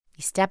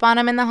You step on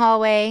them in the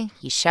hallway,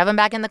 you shove them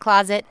back in the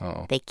closet.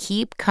 Oh. They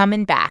keep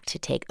coming back to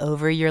take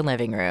over your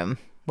living room.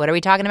 What are we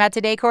talking about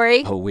today,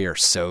 Corey? Oh, we are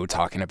so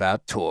talking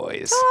about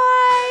toys.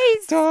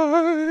 Toys!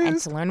 Toys! And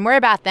to learn more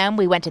about them,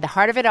 we went to the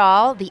heart of it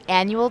all, the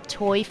annual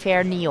Toy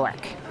Fair New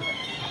York.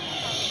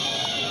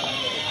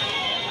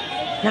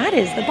 That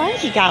is the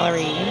Barbie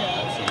Gallery.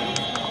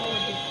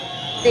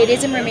 It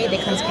is a mermaid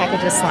that comes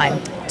packaged with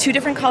slime. 2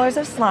 different colors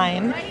of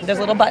slime. There's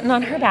a little button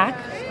on her back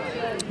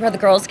where the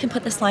girls can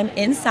put the slime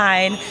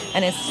inside,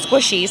 and it's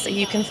squishy, so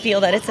you can feel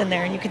that it's in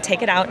there, and you can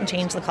take it out and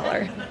change the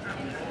color.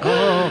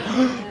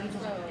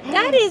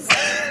 That is...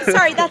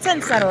 Sorry, that's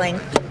unsettling.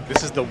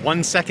 This is the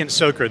 1-second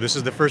soaker. This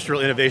is the first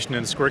real innovation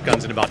in squirt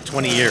guns in about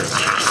 20 years.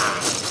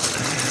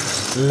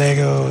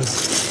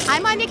 Legos.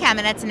 I'm Anya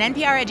Kamenetz, an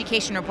NPR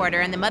education reporter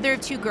and the mother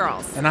of 2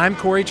 girls. And I'm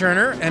Corey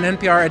Turner, an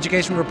NPR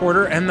education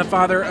reporter and the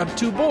father of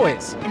 2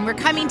 boys. And we're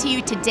coming to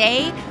you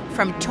today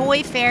from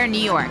Toy Fair New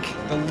York.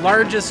 The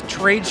largest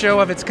trade show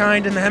of its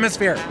kind in the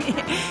hemisphere.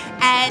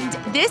 And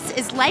this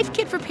is Life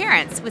Kit for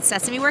Parents with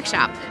Sesame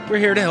Workshop. We're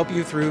here to help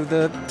you through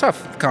the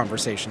tough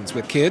conversations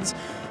with kids.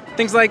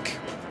 Things like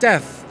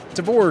death,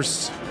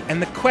 divorce,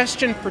 and the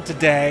question for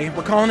today,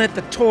 we're calling it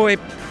the toy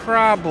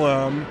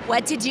problem.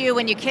 What to do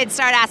when your kids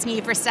start asking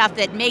you for stuff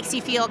that makes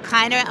you feel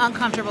kind of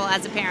uncomfortable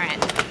as a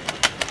parent.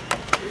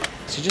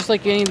 So just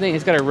like anything,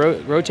 it's got a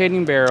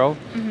rotating barrel,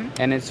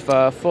 and it's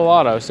full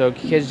auto. So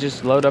kids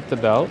just load up the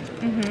belt,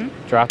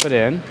 drop it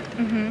in,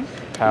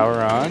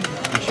 power on,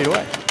 and shoot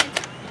away.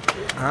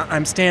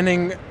 I'm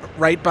standing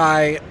right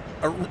by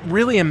a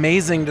really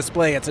amazing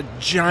display. It's a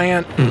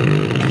giant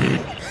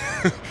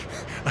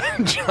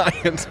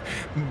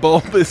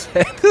bulbous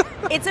head.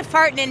 It's a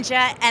fart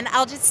ninja, and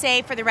I'll just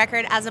say for the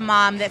record as a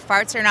mom that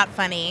farts are not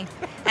funny,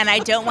 and I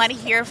don't want to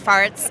hear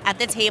farts at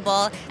the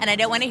table, and I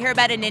don't want to hear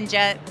about a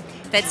ninja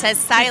that says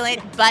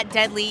silent but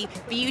deadly,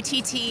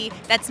 B-U-T-T.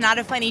 That's not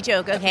a funny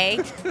joke, okay?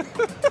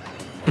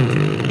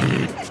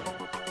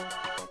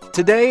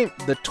 Today,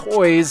 the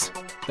toys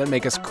that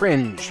make us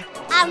cringe.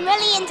 I'm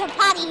really into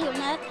potty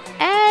humor.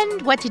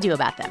 And what to do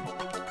about them.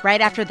 Right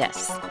after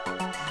this.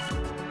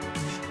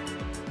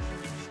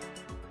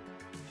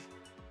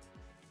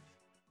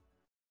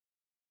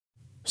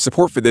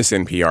 Support for this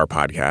NPR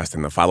podcast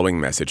and the following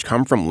message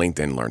come from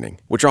LinkedIn Learning,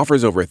 which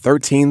offers over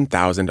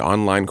 13,000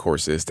 online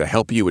courses to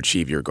help you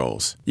achieve your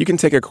goals. You can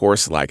take a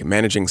course like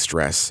Managing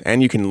Stress,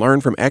 and you can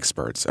learn from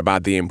experts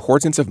about the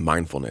importance of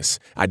mindfulness,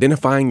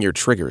 identifying your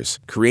triggers,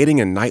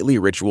 creating a nightly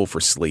ritual for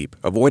sleep,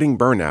 avoiding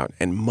burnout,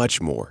 and much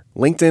more.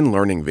 LinkedIn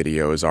Learning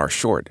videos are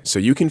short, so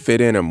you can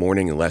fit in a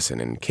morning lesson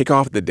and kick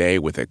off the day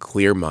with a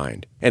clear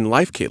mind. And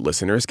Life Kit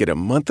listeners get a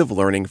month of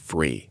learning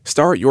free.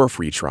 Start your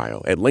free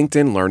trial at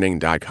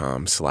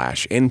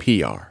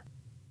linkedinlearning.com/NPR.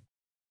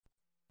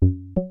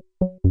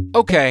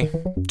 Okay,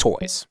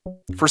 toys.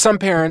 For some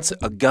parents,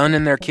 a gun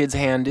in their kid's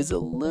hand is a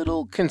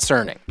little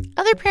concerning.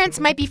 Other parents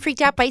might be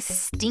freaked out by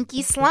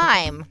stinky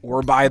slime.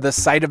 Or by the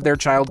sight of their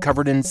child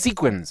covered in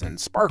sequins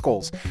and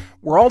sparkles.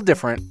 We're all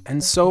different,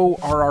 and so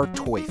are our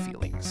toy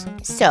feelings.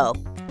 So,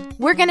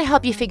 we're going to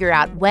help you figure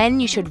out when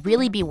you should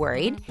really be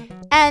worried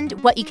and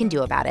what you can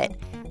do about it.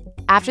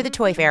 After the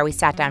Toy Fair, we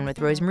sat down with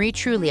Rosemarie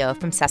Trulio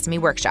from Sesame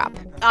Workshop.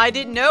 I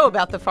didn't know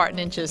about the fart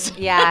ninjas.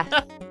 Yeah.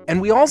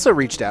 And we also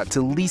reached out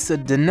to Lisa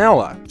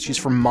Dinella. She's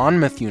from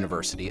Monmouth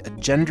University, a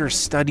gender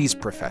studies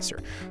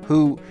professor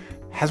who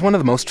has one of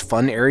the most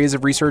fun areas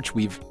of research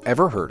we've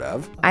ever heard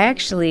of. I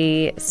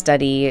actually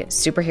study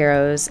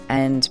superheroes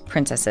and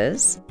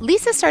princesses.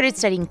 Lisa started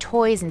studying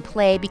toys and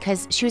play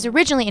because she was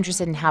originally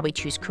interested in how we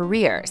choose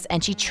careers,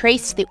 and she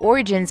traced the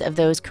origins of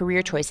those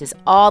career choices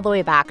all the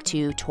way back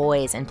to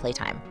toys and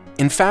playtime.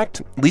 In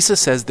fact, Lisa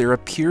says there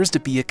appears to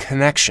be a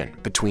connection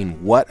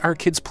between what our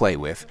kids play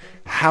with,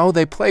 how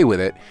they play with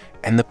it,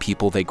 and the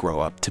people they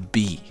grow up to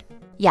be.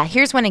 Yeah,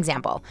 here's one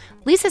example.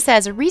 Lisa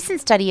says a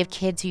recent study of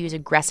kids who use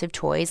aggressive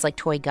toys like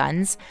toy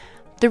guns,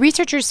 the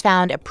researchers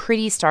found a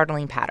pretty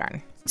startling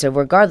pattern. So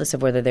regardless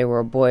of whether they were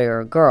a boy or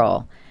a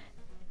girl,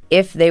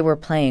 if they were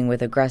playing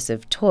with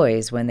aggressive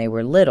toys when they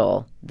were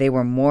little, they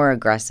were more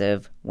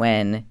aggressive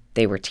when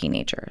they were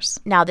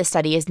teenagers. Now, this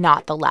study is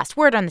not the last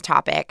word on the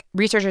topic.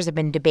 Researchers have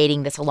been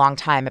debating this a long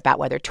time about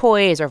whether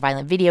toys or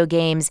violent video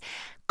games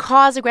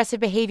cause aggressive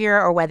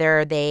behavior or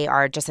whether they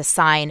are just a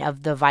sign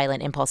of the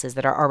violent impulses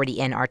that are already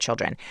in our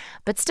children.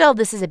 But still,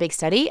 this is a big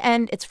study,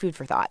 and it's food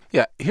for thought.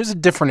 Yeah, here's a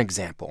different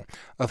example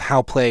of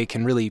how play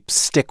can really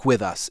stick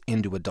with us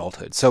into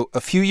adulthood. So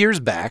a few years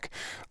back,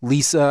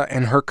 Lisa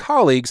and her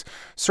colleagues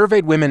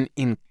surveyed women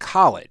in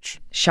college.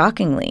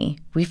 Shockingly,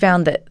 we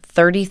found that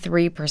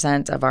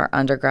 33% of our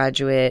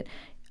undergraduate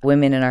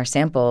women in our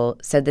sample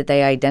said that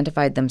they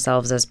identified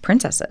themselves as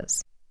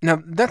princesses.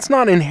 Now, that's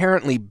not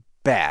inherently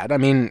bad. I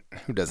mean,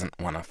 who doesn't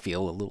want to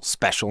feel a little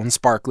special and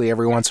sparkly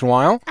every once in a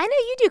while? I know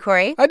you do,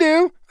 Corey. I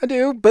do.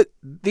 But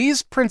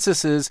these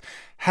princesses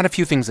had a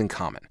few things in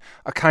common.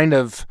 A kind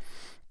of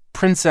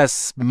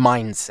princess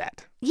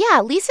mindset.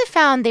 Yeah, Lisa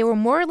found they were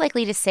more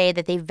likely to say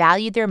that they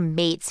valued their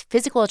mate's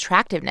physical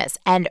attractiveness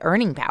and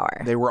earning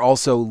power. They were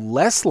also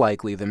less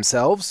likely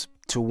themselves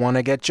to want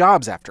to get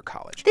jobs after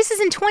college. This is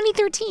in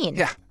 2013.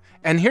 Yeah.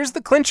 And here's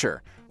the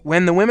clincher.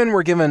 When the women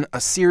were given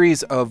a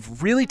series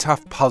of really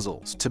tough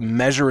puzzles to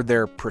measure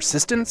their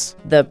persistence,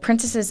 the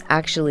princesses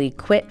actually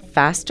quit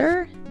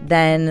faster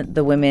than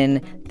the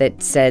women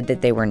that said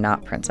that they were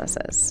not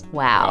princesses.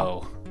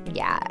 Wow.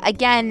 Yeah.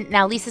 Again,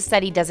 now Lisa's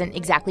study doesn't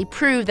exactly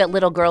prove that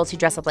little girls who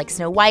dress up like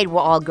Snow White will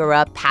all grow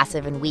up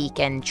passive and weak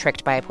and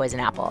tricked by a poison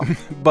apple.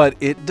 But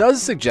it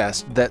does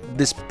suggest that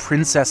this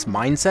princess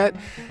mindset,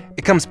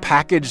 it comes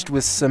packaged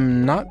with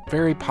some not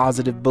very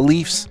positive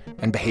beliefs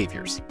and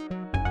behaviors.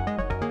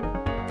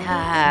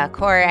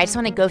 Corey, I just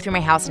want to go through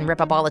my house and rip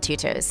up all the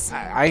tutus.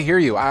 I hear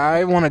you.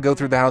 I want to go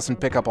through the house and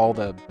pick up all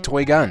the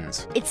toy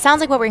guns. It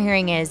sounds like what we're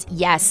hearing is,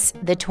 yes,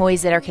 the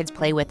toys that our kids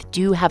play with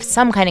do have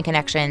some kind of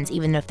connections,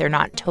 even if they're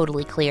not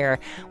totally clear,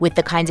 with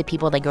the kinds of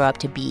people they grow up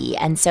to be.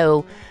 And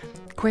so,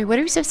 Corey, what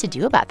are we supposed to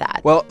do about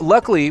that? Well,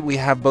 luckily, we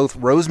have both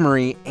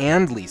Rosemarie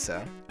and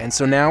Lisa. And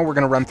so now we're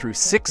going to run through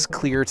 6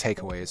 clear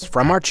takeaways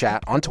from our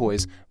chat on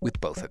toys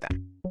with both of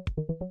them.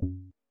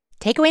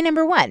 Takeaway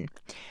number 1.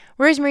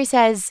 Rosemarie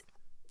says,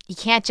 you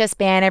can't just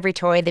ban every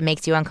toy that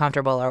makes you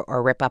uncomfortable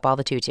or rip up all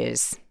the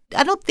tutus.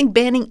 I don't think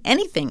banning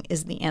anything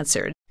is the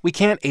answer. We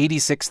can't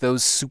 86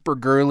 those super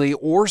girly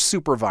or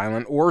super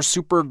violent or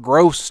super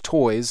gross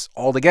toys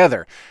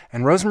altogether.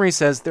 And Rosemarie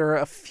says there are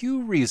a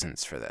few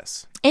reasons for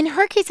this. In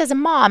her case as a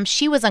mom,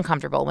 she was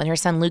uncomfortable when her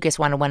son Lucas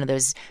wanted one of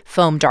those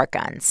foam dart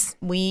guns.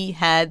 We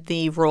had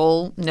the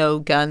rule no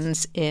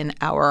guns in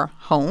our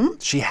home.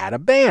 She had a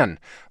ban,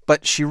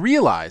 but she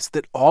realized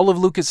that all of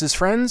Lucas's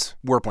friends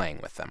were playing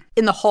with them.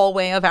 In the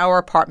hallway of our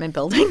apartment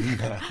building.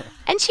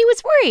 And she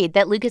was worried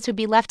that Lucas would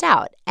be left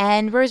out.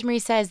 And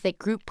Rosemarie says that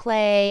group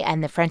play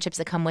and the friendships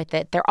that come with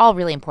it, they're all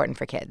really important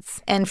for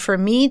kids. And for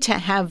me to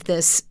have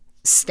this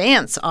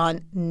stance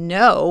on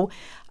no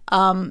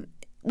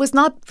was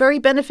not very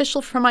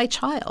beneficial for my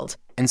child.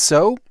 And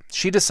so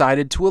she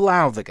decided to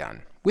allow the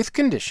gun, with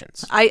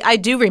conditions. I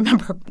do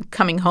remember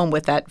coming home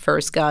with that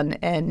first gun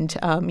and,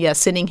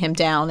 sitting him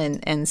down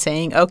and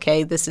saying,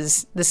 okay, this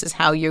is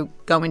how you're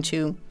going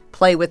to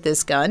play with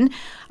this gun.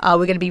 We're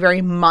going to be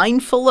very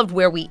mindful of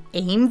where we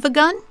aim the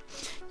gun.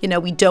 You know,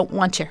 we don't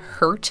want to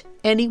hurt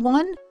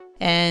anyone.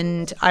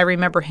 And I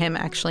remember him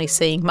actually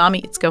saying, Mommy,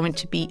 it's going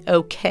to be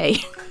okay.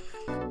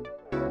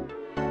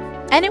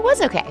 And it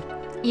was okay.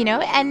 You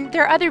know, and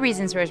there are other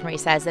reasons Rosemarie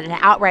says that an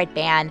outright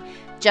ban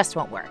just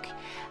won't work.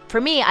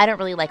 For me, I don't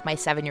really like my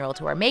 7-year-old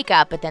to wear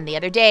makeup, but then the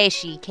other day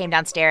she came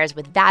downstairs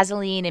with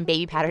Vaseline and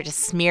baby powder just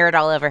smeared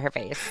all over her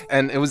face.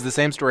 And it was the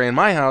same story in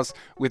my house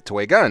with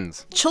toy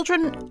guns.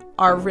 Children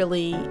are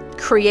really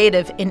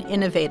creative and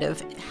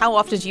innovative. How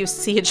often do you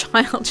see a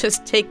child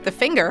just take the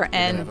finger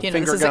and, a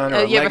finger gun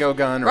or a Lego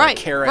gun or a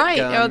carrot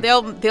gun?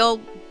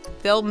 Right,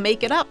 they'll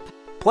make it up.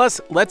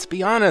 Plus, let's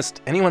be honest,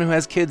 anyone who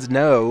has kids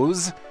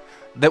knows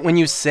that when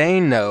you say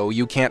no,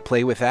 you can't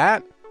play with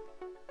that,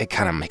 it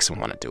kind of makes them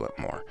want to do it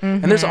more.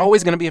 Mm-hmm. And there's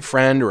always going to be a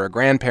friend or a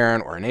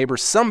grandparent or a neighbor,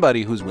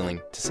 somebody who's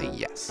willing to say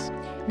yes.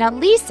 Now,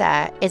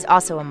 Lisa is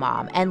also a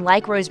mom, and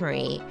like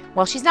Rosemarie,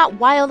 while she's not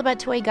wild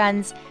about toy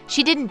guns,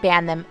 she didn't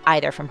ban them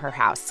either from her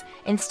house.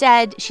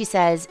 Instead, she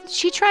says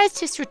she tries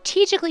to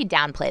strategically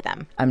downplay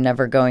them. I'm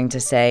never going to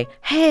say,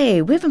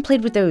 hey, we haven't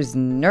played with those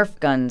Nerf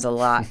guns a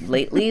lot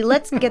lately.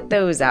 Let's get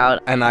those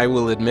out. And I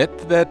will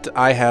admit that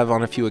I have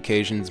on a few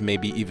occasions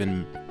maybe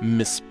even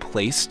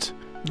misplaced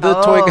the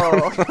toy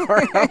gun in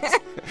our house.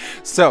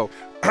 So,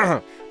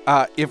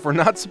 if we're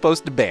not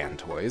supposed to ban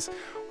toys,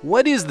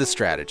 what is the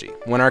strategy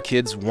when our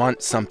kids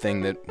want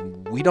something that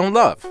we don't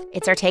love?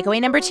 It's our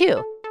takeaway number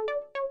 2.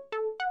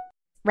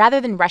 Rather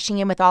than rushing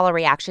in with all our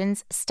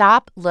reactions,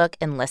 stop, look,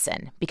 and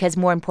listen. Because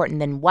more important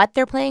than what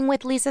they're playing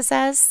with, Lisa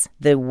says,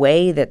 the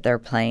way that they're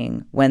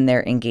playing when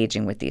they're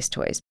engaging with these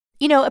toys.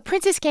 You know, a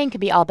princess game can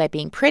be all about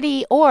being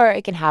pretty, or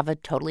it can have a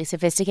totally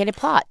sophisticated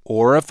plot.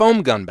 Or a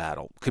foam gun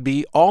battle could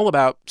be all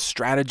about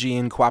strategy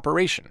and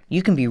cooperation.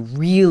 You can be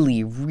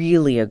really,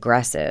 really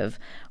aggressive,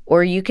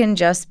 or you can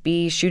just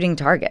be shooting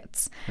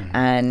targets. Mm-hmm.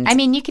 And I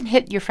mean, you can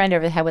hit your friend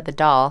over the head with a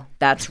doll.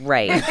 That's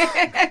right.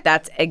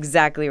 That's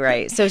exactly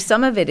right. So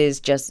some of it is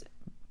just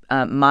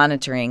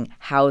monitoring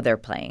how they're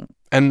playing.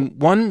 And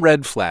one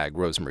red flag,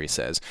 Rosemarie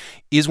says,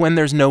 is when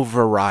there's no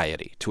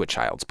variety to a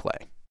child's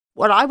play.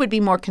 What I would be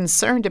more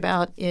concerned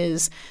about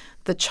is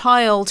the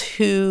child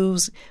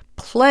whose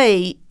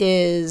play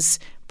is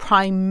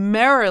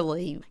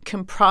primarily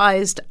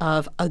comprised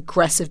of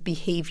aggressive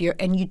behavior,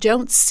 and you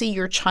don't see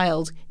your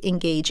child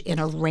engage in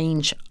a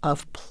range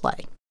of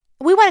play.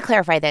 We want to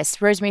clarify this.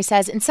 Rosemarie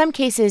says in some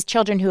cases,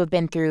 children who have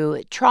been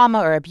through trauma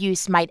or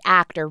abuse might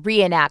act or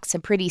reenact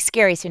some pretty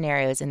scary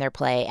scenarios in their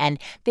play, and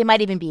they might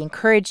even be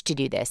encouraged to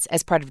do this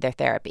as part of their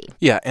therapy.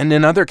 Yeah, and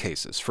in other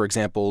cases, for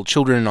example,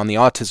 children on the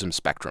autism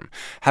spectrum,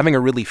 having a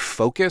really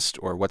focused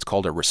or what's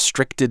called a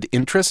restricted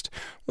interest,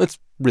 well, it's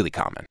really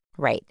common.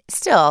 Right.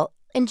 Still,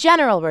 in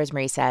general,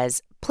 Rosemarie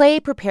says, play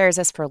prepares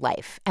us for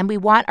life, and we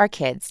want our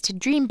kids to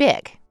dream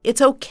big.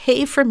 It's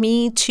okay for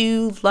me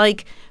to,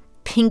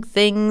 pink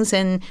things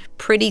and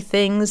pretty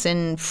things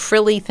and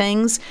frilly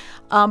things,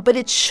 but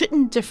it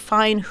shouldn't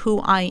define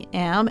who I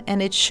am,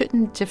 and it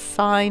shouldn't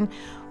define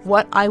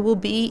what I will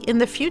be in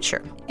the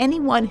future.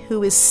 Anyone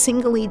who is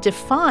singly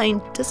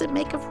defined doesn't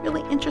make a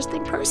really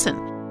interesting person.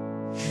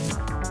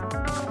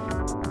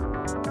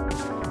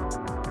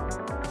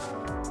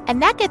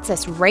 And that gets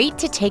us right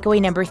to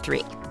takeaway number 3,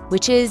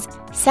 which is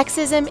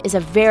sexism is a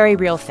very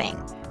real thing.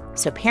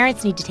 So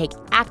parents need to take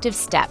active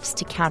steps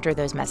to counter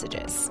those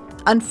messages.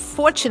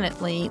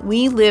 Unfortunately,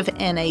 we live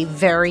in a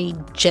very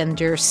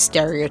gender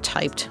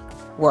stereotyped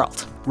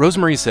world.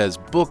 Rosemarie says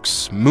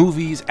books,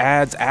 movies,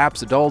 ads,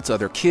 apps, adults,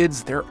 other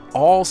kids, they're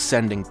all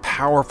sending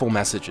powerful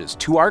messages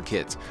to our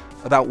kids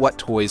about what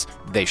toys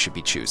they should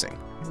be choosing.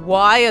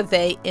 Why are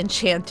they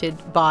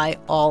enchanted by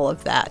all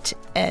of that?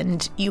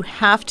 And you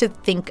have to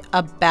think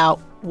about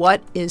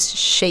what is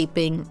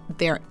shaping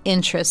their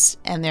interests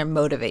and their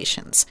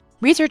motivations.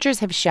 Researchers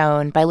have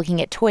shown by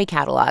looking at toy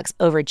catalogs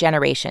over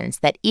generations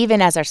that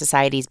even as our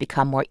societies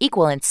become more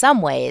equal in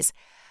some ways,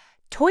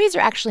 toys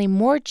are actually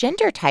more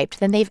gender-typed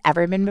than they've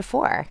ever been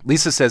before.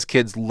 Lisa says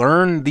kids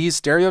learn these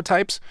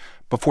stereotypes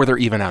before they're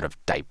even out of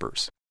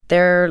diapers.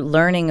 They're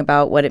learning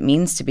about what it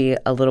means to be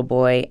a little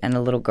boy and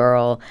a little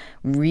girl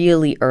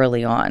really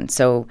early on.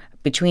 So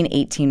between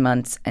 18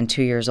 months and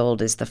 2 years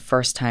old is the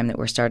first time that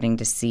we're starting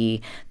to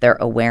see their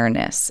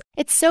awareness.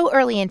 It's so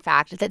early, in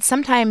fact, that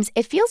sometimes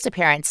it feels to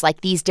parents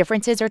like these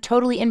differences are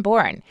totally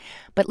inborn.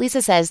 But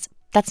Lisa says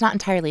that's not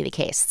entirely the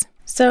case.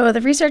 So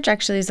the research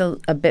actually is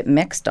a bit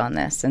mixed on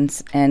this,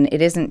 and it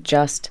isn't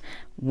just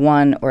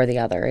one or the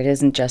other. It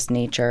isn't just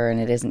nature and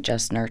it isn't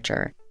just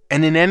nurture.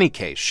 And in any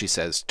case, she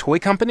says, toy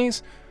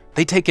companies,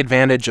 they take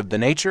advantage of the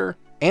nature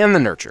and the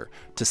nurture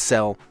to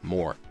sell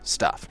more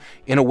stuff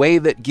in a way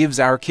that gives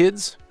our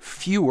kids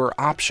fewer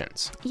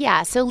options.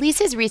 Yeah, so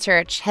Lisa's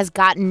research has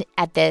gotten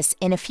at this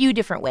in a few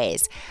different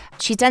ways.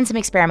 She's done some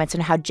experiments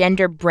on how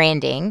gender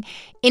branding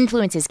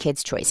influences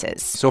kids'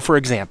 choices. So, for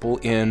example,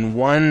 in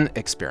one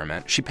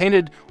experiment, she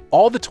painted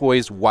all the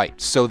toys white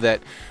so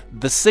that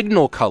the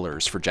signal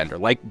colors for gender,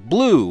 like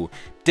blue,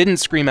 didn't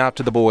scream out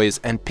to the boys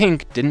and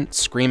pink didn't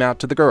scream out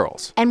to the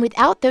girls. And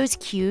without those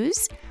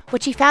cues,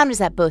 what she found was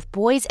that both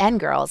boys and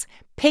girls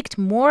picked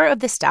more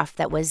of the stuff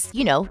that was,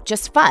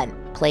 just fun.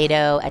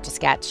 Play-Doh,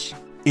 Etch-a-Sketch.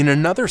 In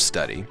another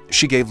study,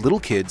 she gave little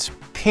kids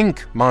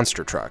pink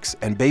monster trucks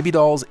and baby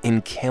dolls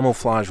in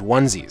camouflage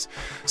onesies.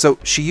 So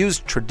she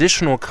used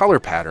traditional color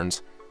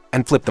patterns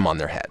and flipped them on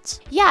their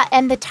heads. Yeah,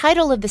 and the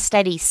title of the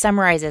study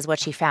summarizes what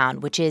she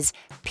found, which is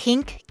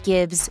Pink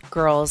Gives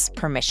Girls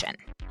Permission.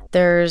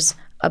 There's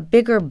a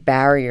bigger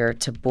barrier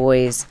to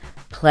boys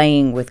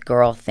playing with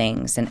girl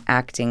things and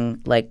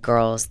acting like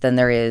girls than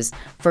there is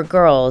for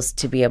girls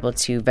to be able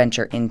to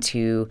venture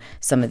into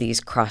some of these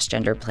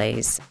cross-gender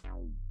plays.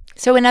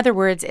 So in other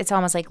words, it's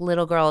almost like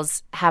little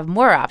girls have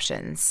more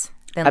options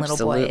than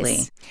Absolutely. Little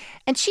boys.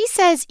 And she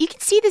says you can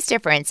see this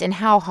difference in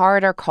how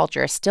hard our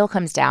culture still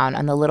comes down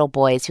on the little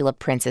boys who love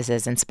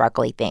princesses and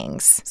sparkly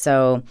things.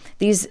 So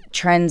these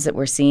trends that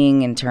we're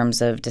seeing in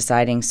terms of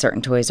deciding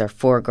certain toys are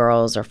for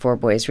girls or for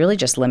boys really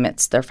just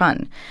limits their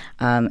fun.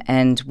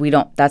 And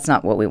that's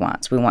not what we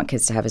want. So we want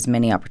kids to have as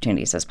many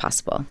opportunities as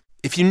possible.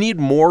 If you need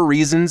more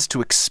reasons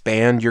to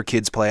expand your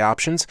kids' play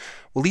options,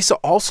 well, Lisa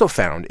also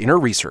found in her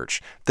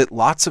research that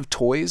lots of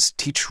toys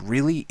teach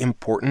really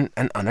important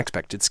and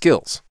unexpected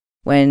skills.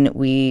 When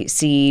we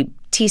see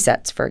tea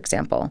sets, for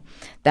example,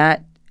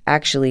 that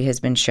actually has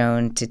been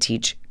shown to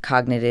teach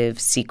cognitive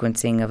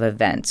sequencing of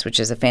events, which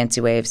is a fancy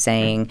way of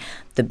saying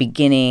the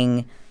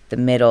beginning, the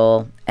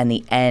middle, and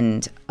the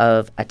end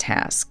of a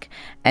task.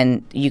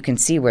 And you can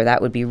see where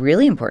that would be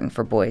really important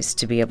for boys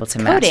to be able to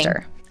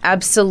master.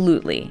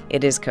 Absolutely,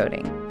 it is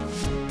coding.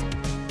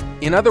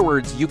 In other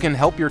words, you can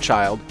help your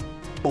child,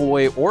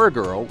 boy or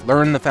girl,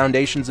 learn the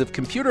foundations of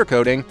computer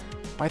coding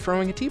by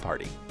throwing a tea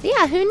party.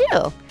 Yeah, who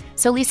knew?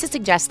 So Lisa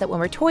suggests that when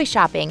we're toy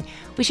shopping,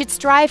 we should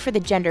strive for the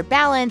gender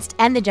balanced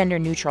and the gender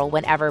neutral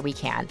whenever we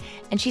can.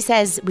 And she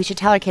says we should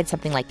tell our kids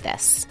something like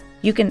this.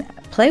 You can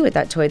play with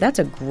that toy. That's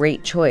a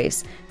great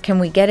choice. Can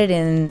we get it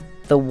in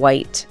the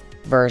white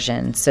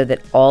version so that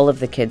all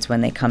of the kids,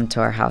 when they come to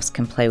our house,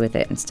 can play with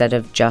it instead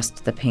of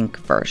just the pink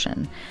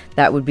version?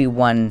 That would be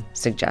one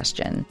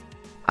suggestion.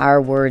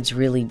 Our words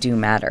really do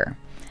matter.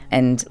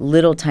 And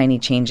little tiny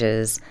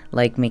changes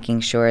like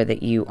making sure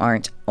that you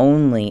aren't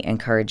only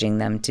encouraging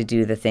them to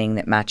do the thing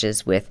that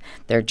matches with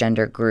their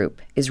gender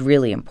group is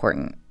really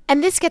important.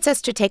 And this gets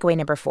us to takeaway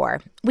number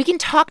 4. We can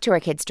talk to our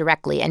kids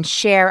directly and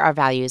share our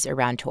values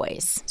around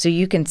toys. So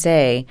you can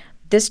say,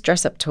 this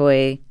dress-up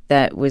toy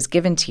that was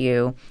given to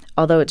you,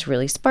 although it's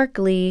really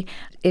sparkly,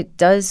 it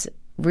does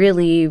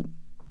really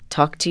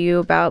talk to you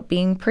about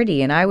being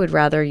pretty, and I would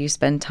rather you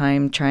spend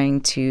time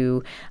trying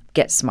to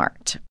get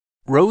smart.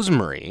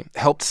 Rosemarie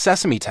helped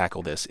Sesame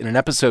tackle this in an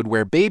episode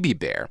where Baby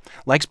Bear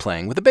likes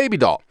playing with a baby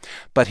doll,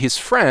 but his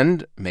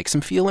friend makes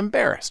him feel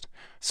embarrassed.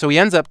 So he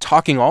ends up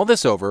talking all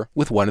this over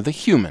with one of the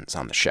humans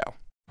on the show.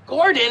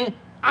 Gordon,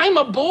 I'm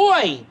a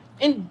boy,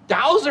 and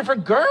dolls are for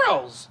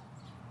girls.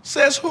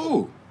 Says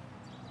who?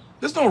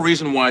 There's no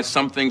reason why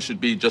some things should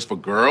be just for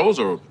girls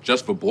or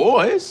just for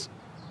boys.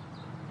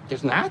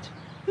 There's not?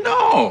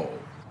 No.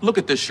 Look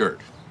at this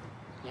shirt.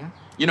 Yeah?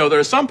 You know, there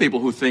are some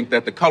people who think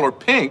that the color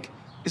pink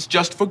is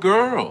just for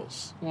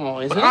girls. Oh,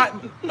 is But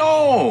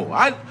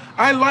it?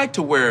 I like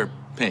to wear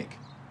pink,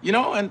 you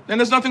know, and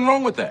there's nothing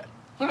wrong with that.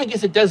 Well, I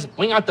guess it does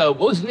bring out the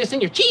rosiness in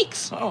your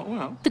cheeks. Oh,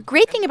 well. The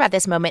great thing about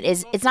this moment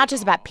is it's not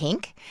just about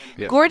pink.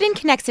 Yeah. Gordon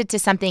connects it to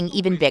something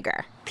even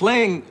bigger.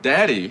 Playing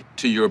daddy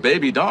to your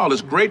baby doll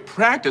is great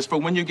practice for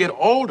when you get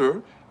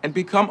older and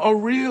become a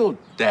real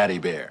daddy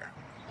bear.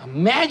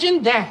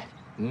 Imagine that.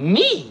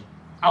 Me,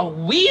 a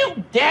real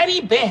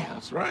daddy bear.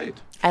 That's right.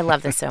 I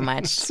love this so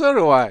much. So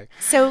do I.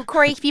 So,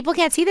 Corey, people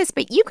can't see this,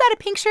 but you've got a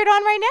pink shirt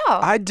on right now.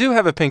 I do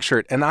have a pink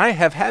shirt, and I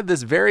have had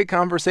this very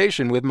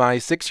conversation with my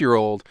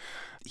 6-year-old.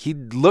 He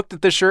looked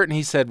at the shirt and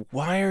he said,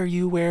 "Why are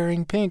you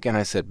wearing pink?" And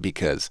I said,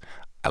 "Because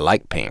I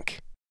like pink."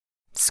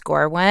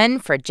 Score 1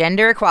 for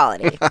gender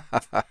equality.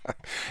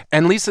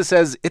 And Lisa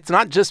says it's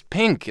not just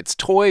pink, it's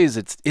toys,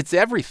 it's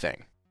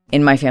everything.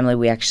 In my family,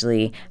 we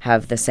actually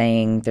have the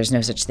saying, there's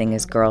no such thing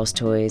as girls'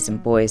 toys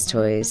and boys'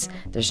 toys.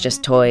 There's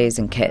just toys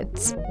and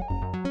kids.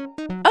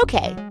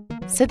 Okay,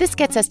 so this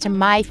gets us to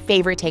my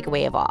favorite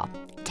takeaway of all.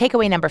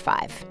 Takeaway number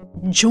 5.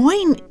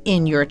 Join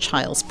in your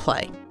child's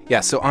play. Yeah,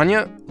 so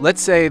Anya,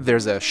 let's say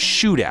there's a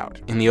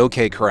shootout in the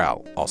OK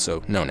Corral,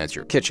 also known as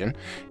your kitchen,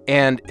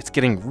 and it's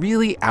getting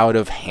really out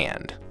of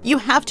hand. You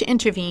have to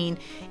intervene,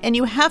 and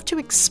you have to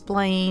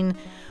explain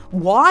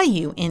why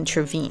you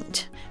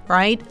intervened,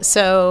 right?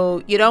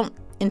 So you don't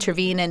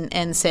intervene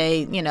and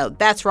say,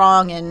 that's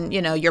wrong and,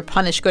 you're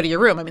punished, go to your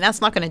room. I mean,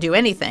 that's not going to do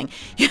anything.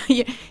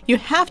 You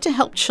have to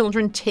help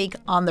children take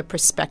on the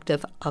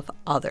perspective of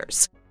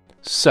others.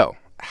 So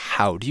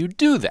how do you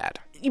do that?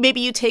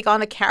 Maybe you take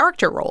on a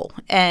character role,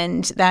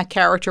 and that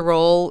character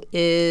role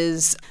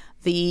is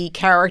the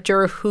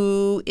character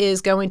who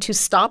is going to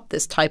stop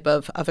this type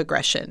of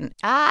aggression.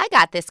 I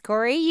got this,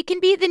 Corey. You can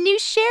be the new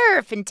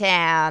sheriff in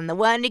town, the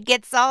one who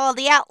gets all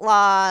the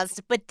outlaws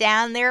to put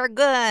down their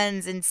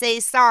guns and say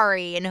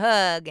sorry and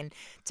hug and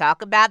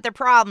talk about their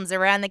problems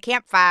around the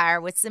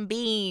campfire with some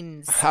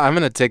beans. I'm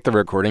going to take the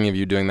recording of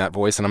you doing that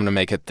voice, and I'm going to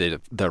make it the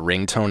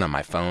ringtone on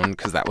my phone,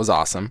 because that was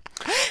awesome.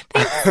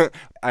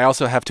 I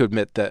also have to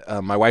admit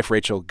that my wife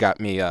Rachel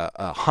got me a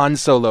Han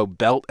Solo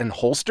belt and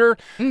holster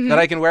that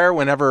I can wear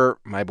whenever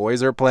my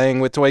boys are playing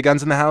with toy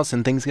guns in the house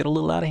and things get a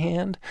little out of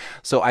hand.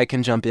 So I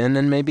can jump in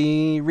and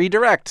maybe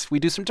redirect. We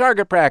do some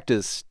target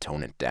practice,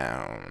 tone it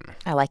down.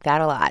 I like that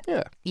a lot.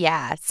 Yeah.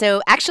 Yeah.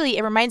 So actually,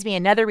 it reminds me,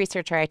 another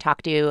researcher I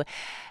talked to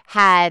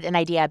had an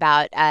idea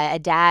about a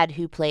dad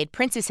who played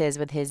princesses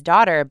with his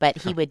daughter, but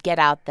he would get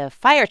out the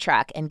fire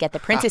truck and get the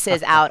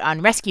princesses out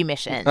on rescue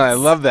missions. I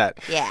love that.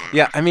 Yeah.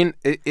 Yeah, I mean,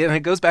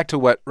 it goes back to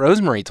what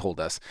Rosemary told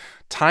us.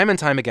 Time and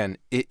time again,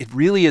 it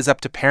really is up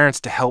to parents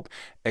to help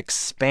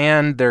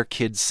expand their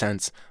kids'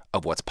 sense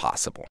of what's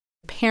possible.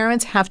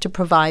 Parents have to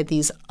provide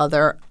these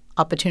other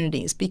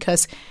opportunities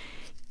because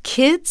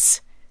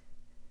kids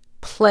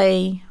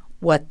play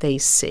what they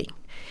see.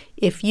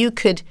 If you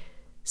could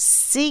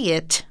see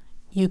it,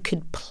 you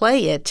could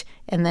play it,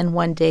 and then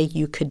one day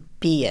you could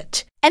be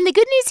it. And the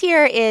good news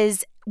here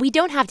is we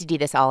don't have to do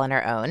this all on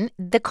our own.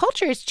 The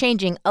culture is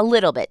changing a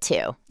little bit,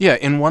 too. Yeah,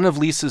 in one of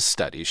Lisa's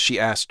studies, she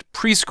asked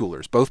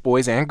preschoolers, both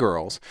boys and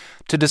girls,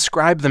 to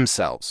describe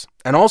themselves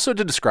and also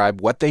to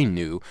describe what they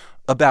knew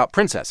about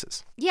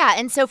princesses. Yeah,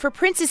 and so for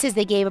princesses,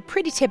 they gave a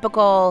pretty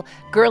typical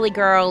girly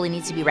girl who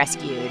needs to be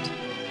rescued.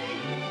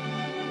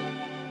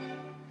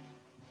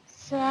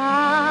 Someday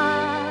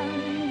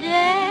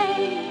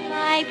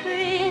my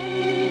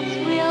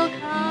prince will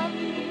come.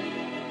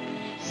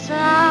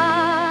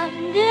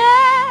 Someday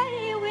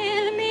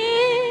we'll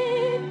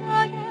meet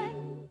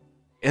again.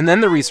 And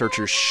then the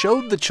researchers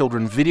showed the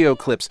children video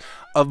clips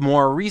of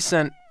more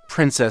recent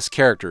princess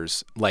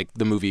characters, like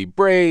the movie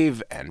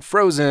Brave and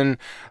Frozen,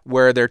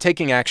 where they're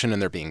taking action and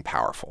they're being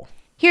powerful.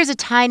 Here's a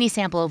tiny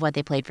sample of what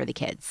they played for the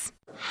kids.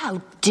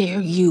 How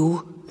dare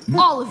you?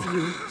 All of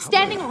you,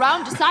 standing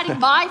around deciding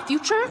my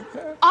future?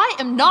 I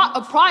am not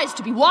a prize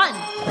to be won.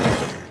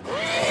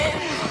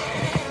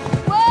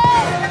 Whoa!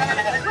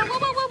 Whoa, whoa,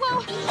 whoa, whoa, whoa.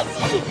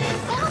 Easy.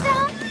 Settle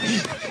down.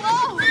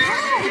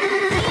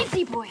 Whoa.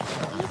 Easy, boy.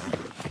 Easy.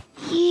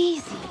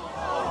 Easy.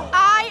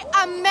 I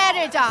am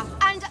Merida,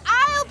 and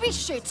I'll be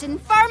shooting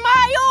for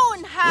my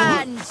own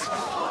hand.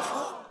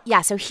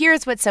 Yeah, so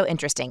here's what's so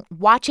interesting.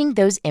 Watching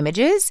those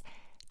images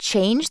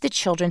changed the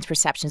children's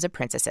perceptions of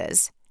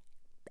princesses.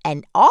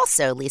 And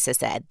also, Lisa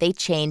said, they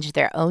changed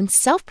their own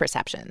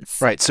self-perceptions.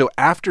 Right, so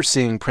after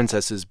seeing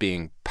princesses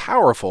being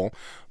powerful,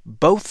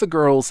 both the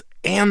girls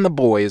and the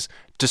boys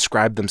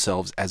describe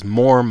themselves as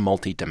more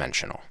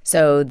multidimensional.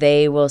 So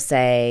they will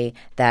say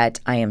that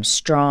I am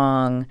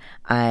strong,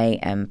 I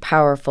am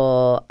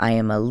powerful, I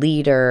am a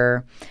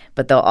leader,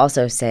 but they'll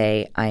also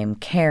say I am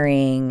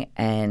caring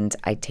and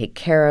I take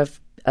care of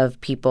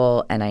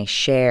people and I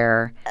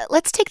share.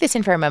 Let's take this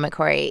in for a moment,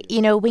 Corey.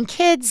 You know, when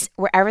kids,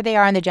 wherever they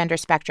are on the gender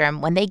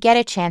spectrum, when they get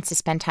a chance to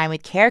spend time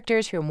with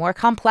characters who are more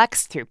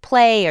complex through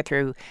play or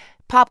through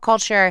pop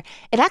culture,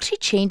 it actually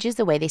changes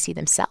the way they see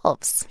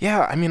themselves.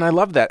 Yeah, I mean, I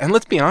love that. And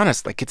let's be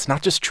honest, like, it's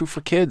not just true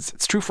for kids.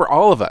 It's true for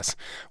all of us.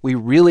 We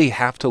really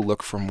have to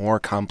look for more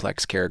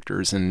complex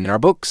characters in our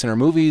books, in our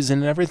movies,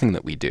 and everything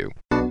that we do.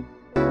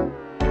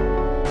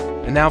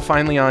 And now,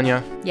 finally,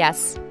 Anya.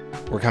 Yes.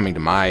 We're coming to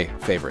my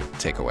favorite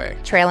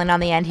takeaway. Trailing on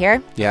the end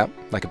here. Yeah,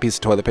 like a piece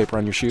of toilet paper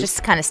on your shoe.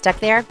 Just kind of stuck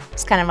there.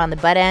 Just kind of on the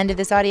butt end of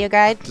this audio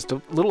guide. Just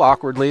a little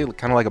awkwardly,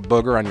 kind of like a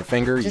booger on your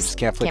finger. You just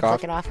can't flick off.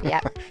 Can't flick it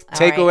off, yeah.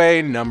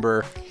 Takeaway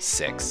number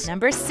 6.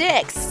 Number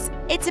 6.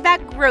 It's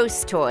about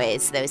gross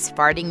toys. Those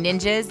farting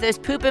ninjas, those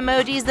poop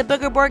emojis, the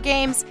booger board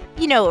games.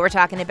 You know what we're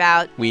talking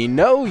about. We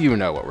know you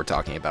know what we're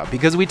talking about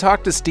because we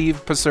talked to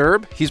Steve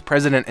Paserb. He's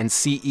president and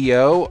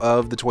CEO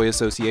of the Toy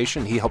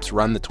Association. He helps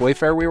run the toy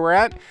fair we were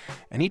at,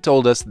 and he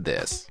told us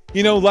this.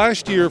 You know,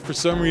 last year, for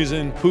some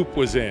reason, poop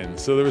was in.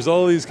 So there was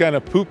all these kind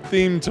of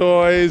poop-themed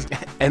toys.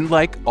 And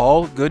like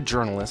all good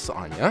journalists,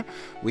 Anya,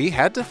 we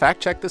had to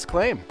fact-check this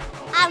claim.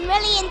 I'm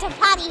really into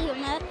potty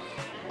humor.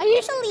 I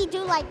usually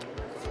do, like,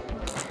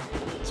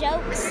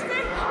 jokes.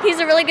 He's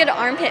a really good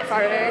armpit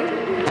farter.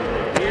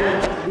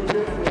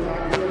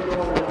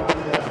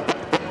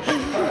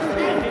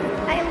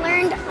 I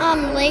learned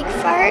leg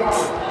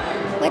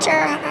farts, which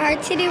are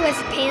hard to do with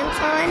pants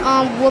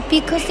on.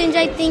 Whoopee cushions,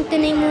 I think the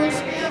name was.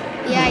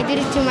 Yeah, I did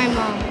it to my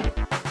mom.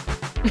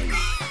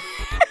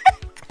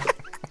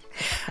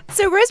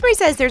 So Rosemary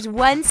says there's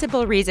one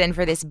simple reason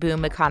for this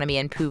boom economy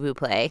and poo-poo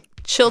play.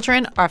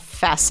 Children are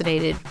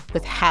fascinated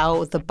with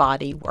how the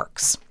body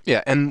works.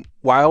 Yeah, and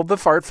while the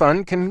fart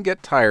fun can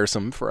get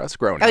tiresome for us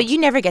grown-ups. Oh, you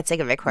never get sick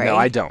of it, Corey. No,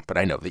 I don't, but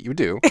I know that you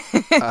do.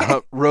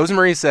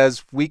 Rosemary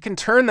says we can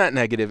turn that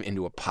negative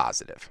into a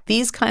positive.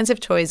 These kinds of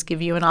toys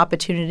give you an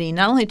opportunity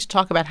not only to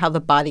talk about how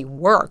the body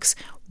works,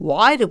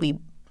 why do we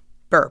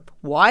burp?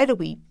 Why do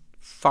we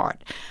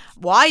fart?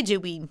 Why do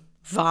we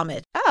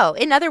vomit? Oh,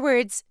 in other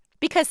words,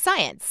 because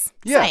science.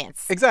 Yeah,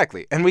 science.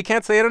 Exactly. And we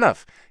can't say it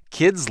enough.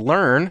 Kids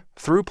learn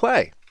through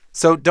play.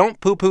 So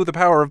don't poo-poo the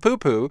power of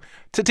poo-poo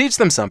to teach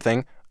them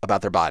something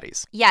about their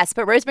bodies. Yes,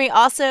 but Rosemary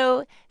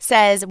also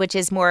says, which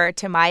is more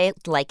to my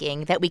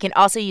liking, that we can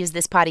also use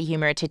this potty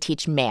humor to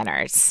teach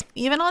manners.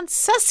 Even on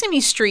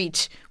Sesame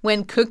Street,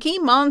 when Cookie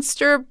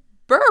Monster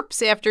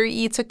burps after he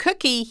eats a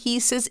cookie, he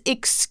says,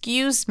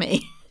 "Excuse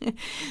me."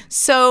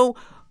 So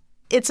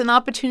it's an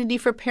opportunity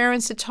for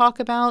parents to talk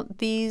about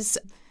these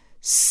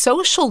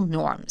social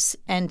norms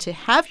and to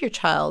have your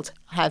child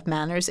have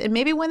manners. And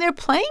maybe when they're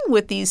playing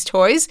with these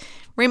toys,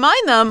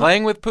 remind them.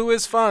 Playing with poo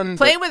is fun.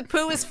 Playing with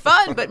poo is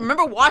fun, but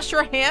remember, wash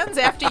your hands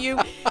after you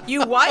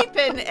wipe,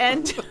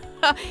 and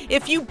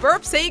if you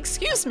burp, say,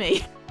 "Excuse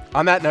me."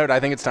 On that note, I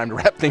think it's time to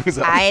wrap things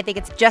up. I think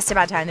it's just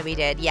about time that we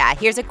did. Yeah,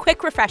 here's a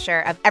quick refresher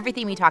of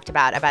everything we talked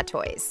about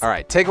toys. All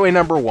right, takeaway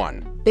number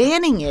 1.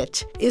 Banning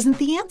it isn't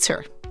the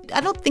answer.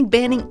 I don't think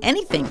banning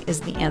anything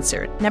is the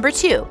answer. Number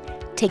 2,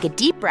 take a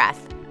deep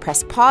breath,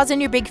 press pause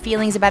on your big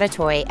feelings about a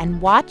toy, and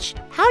watch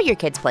how your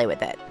kids play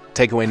with it.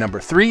 Takeaway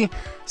number 3,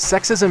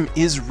 sexism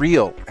is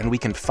real, and we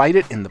can fight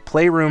it in the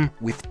playroom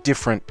with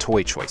different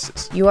toy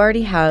choices. You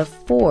already have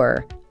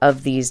 4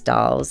 of these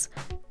dolls.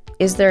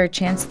 Is there a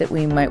chance that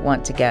we might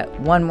want to get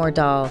one more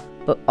doll,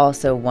 but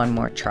also one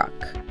more truck?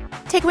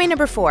 Takeaway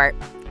number 4,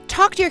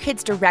 talk to your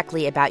kids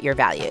directly about your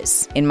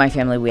values. In my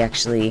family, we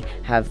actually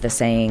have the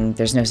saying,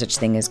 there's no such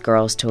thing as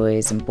girls'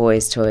 toys and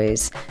boys'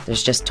 toys.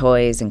 There's just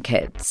toys and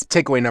kids.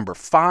 Takeaway number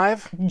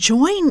 5,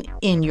 join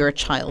in your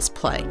child's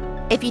play.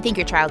 If you think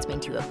your child's being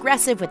too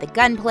aggressive with the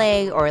gun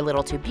play or a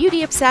little too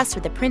beauty obsessed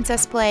with the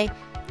princess play,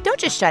 don't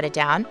just shut it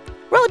down.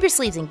 Roll up your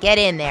sleeves and get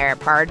in there,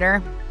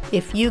 partner.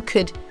 If you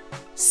could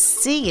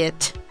see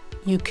it,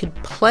 you could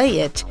play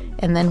it,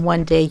 and then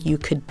one day you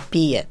could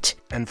be it.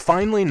 And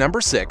finally, number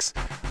 6,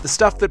 the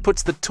stuff that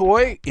puts the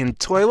toy in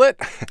toilet.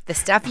 The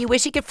stuff you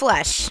wish you could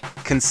flush.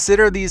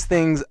 Consider these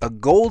things a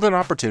golden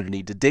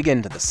opportunity to dig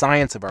into the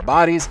science of our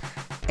bodies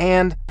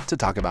and to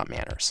talk about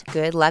manners.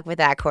 Good luck with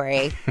that,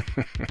 Corey.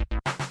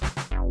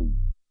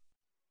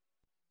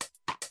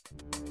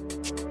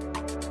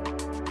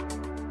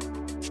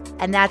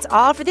 And that's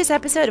all for this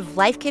episode of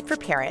Life Kit for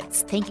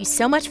Parents. Thank you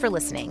so much for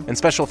listening. And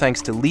special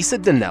thanks to Lisa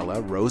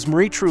Dinella,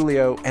 Rosemary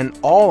Trulio, and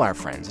all our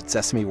friends at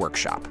Sesame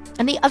Workshop.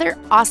 And the other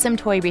awesome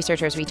toy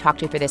researchers we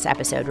talked to for this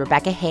episode,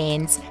 Rebecca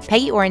Haynes,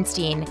 Peggy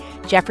Orenstein,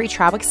 Jeffrey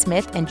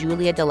Trawick-Smith, and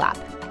Julia Delap.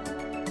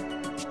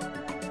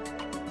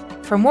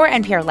 For more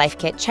NPR Life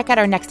Kit, check out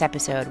our next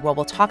episode where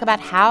we'll talk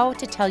about how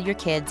to tell your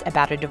kids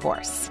about a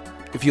divorce.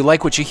 If you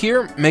like what you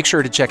hear, make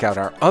sure to check out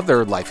our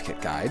other Life Kit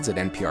guides at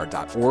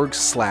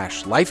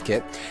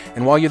npr.org/lifekit.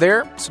 And while you're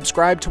there,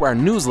 subscribe to our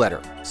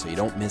newsletter so you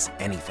don't miss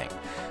anything.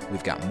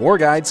 We've got more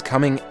guides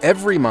coming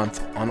every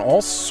month on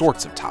all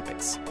sorts of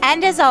topics.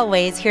 And as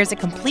always, here's a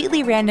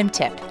completely random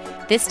tip,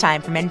 this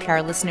time from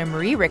NPR listener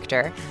Marie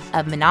Richter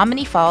of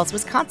Menominee Falls,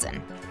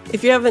 Wisconsin.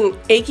 If you have an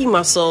achy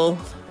muscle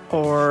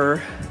or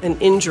an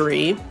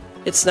injury,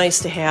 it's nice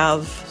to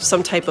have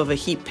some type of a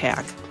heat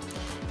pack.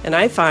 And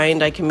I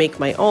find I can make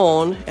my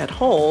own at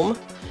home.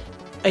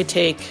 I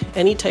take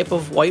any type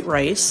of white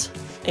rice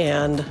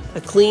and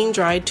a clean,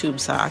 dried tube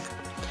sock,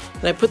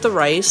 And I put the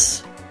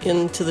rice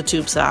into the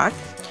tube sock.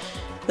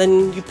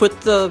 Then you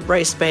put the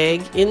rice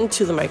bag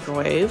into the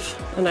microwave,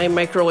 and I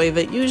microwave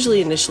it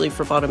usually initially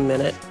for about a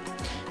minute,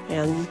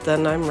 and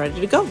then I'm ready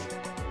to go.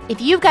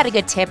 If you've got a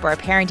good tip or a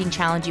parenting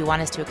challenge you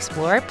want us to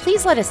explore,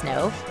 please let us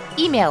know.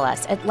 Email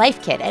us at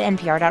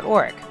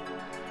lifekit@npr.org.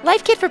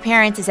 Life Kit for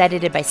Parents is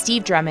edited by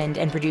Steve Drummond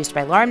and produced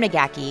by Lauren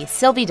Nagacki,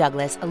 Sylvie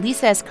Douglas,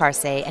 Elisa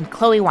Escarce, and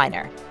Chloe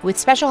Weiner, with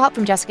special help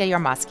from Jessica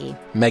Yarmosky.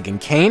 Megan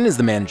Kane is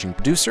the managing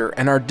producer,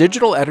 and our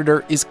digital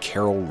editor is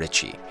Carol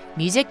Ritchie.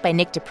 Music by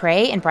Nick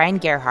Dupre and Brian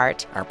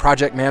Gerhardt. Our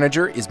project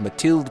manager is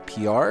Mathilde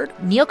Piard.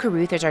 Neil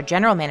Carruth is our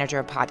general manager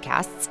of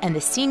podcasts, and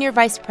the senior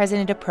vice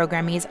president of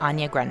programming is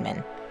Anya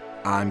Grunman.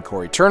 I'm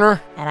Corey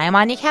Turner. And I'm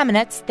Anya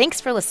Kamenetz. Thanks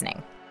for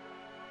listening.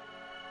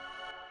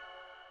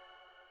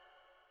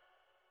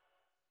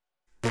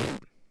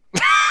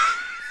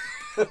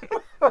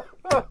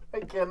 I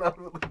cannot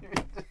believe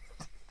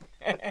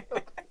it.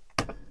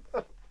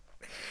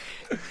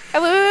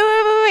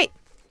 Wait.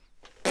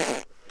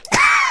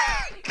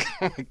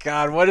 Oh my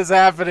God, what is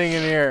happening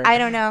in here? I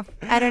don't know.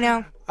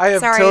 I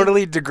have Sorry.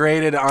 totally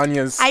degraded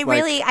Anya's. I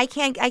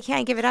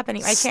can't give it up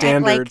anymore.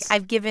 Standards.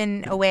 I've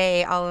given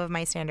away all of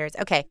my standards.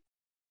 Okay.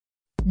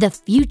 The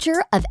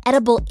future of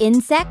edible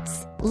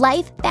insects?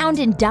 Life found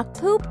in duck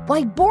poop?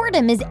 Why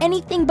boredom is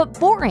anything but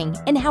boring?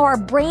 And how our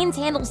brains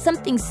handle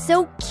something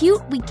so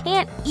cute we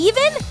can't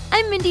even?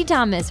 I'm Mindy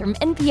Thomas from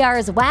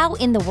NPR's Wow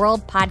in the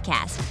World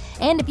podcast.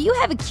 And if you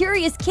have a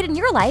curious kid in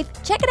your life,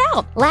 check it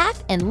out.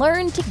 Laugh and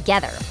learn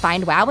together.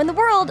 Find Wow in the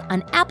World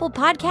on Apple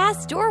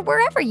Podcasts or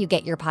wherever you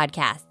get your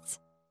podcasts.